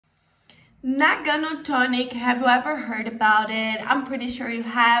Nagano Tonic, have you ever heard about it? I'm pretty sure you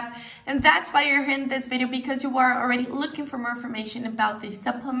have, and that's why you're here in this video, because you are already looking for more information about this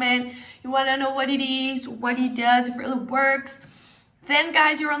supplement. You want to know what it is, what it does, if it really works. Then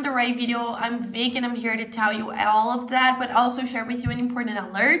guys, you're on the right video. I'm vegan. I'm here to tell you all of that, but also share with you an important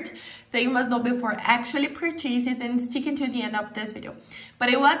alert that you must know before actually purchase it and sticking to the end of this video. But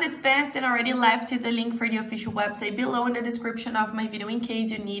it was advanced and already left the link for the official website below in the description of my video in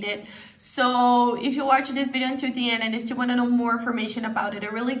case you need it. So if you watch this video until the end and you still want to know more information about it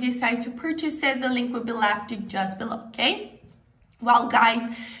or really decide to purchase it, the link will be left just below, okay? Well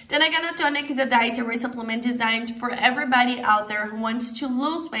guys, the Nagano Tonic is a dietary supplement designed for everybody out there who wants to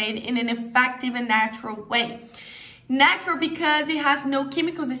lose weight in an effective and natural way. Natural because it has no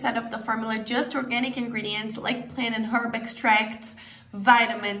chemicals inside of the formula, just organic ingredients like plant and herb extracts,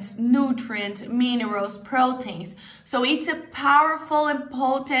 vitamins, nutrients, minerals, proteins. So it's a powerful and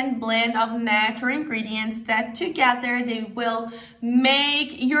potent blend of natural ingredients that together they will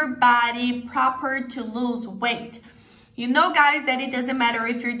make your body proper to lose weight. You know guys that it doesn't matter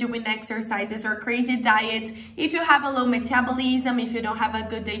if you're doing exercises or crazy diets, if you have a low metabolism, if you don't have a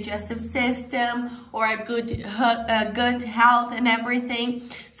good digestive system or a good gut health and everything.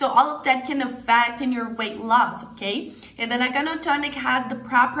 So all of that can affect in your weight loss, okay? And the Nagano Tonic has the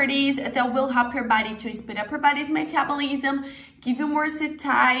properties that will help your body to speed up your body's metabolism, give you more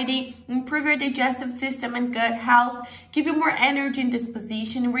satiety, improve your digestive system and gut health, give you more energy and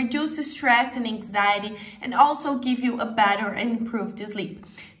disposition, reduce stress and anxiety, and also give you a better and improved sleep.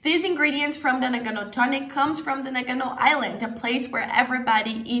 These ingredients from the Nagano Tonic comes from the Nagano Island, a place where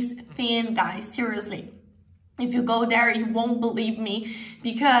everybody is thin, guys, seriously. If you go there, you won't believe me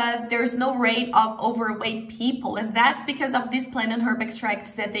because there's no rate of overweight people. And that's because of these plant and herb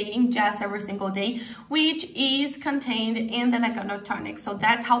extracts that they ingest every single day, which is contained in the Nagano Tonic. So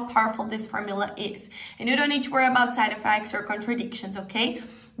that's how powerful this formula is. And you don't need to worry about side effects or contradictions, okay?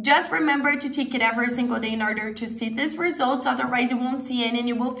 Just remember to take it every single day in order to see these results. Otherwise, you won't see any and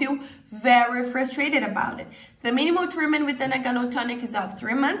you will feel very frustrated about it. The minimal treatment with the Nagano Tonic is of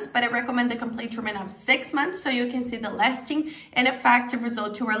 3 months, but I recommend the complete treatment of 6 months so you can see the lasting and effective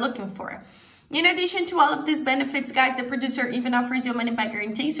results you are looking for. In addition to all of these benefits, guys, the producer even offers you a money-back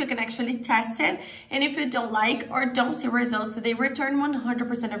guarantee so you can actually test it. And if you don't like or don't see results, they return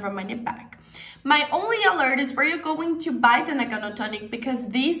 100% of your money back. My only alert is where you're going to buy the Nagano Tonic because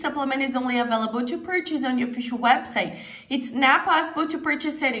this supplement is only available to purchase on the official website. It's not possible to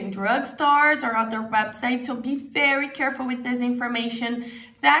purchase it in drugstores or other websites, so be very careful with this information.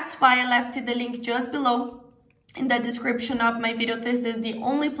 That's why I left the link just below in the description of my video. This is the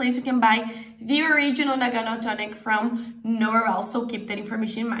only place you can buy the original Nagano Tonic from, nowhere else, so keep that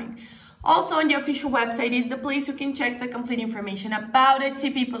information in mind. Also on the official website is the place you can check the complete information about it, see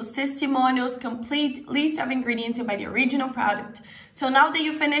people's testimonials, complete list of ingredients and buy the original product. So now that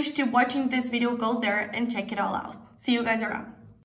you finished watching this video, go there and check it all out. See you guys around.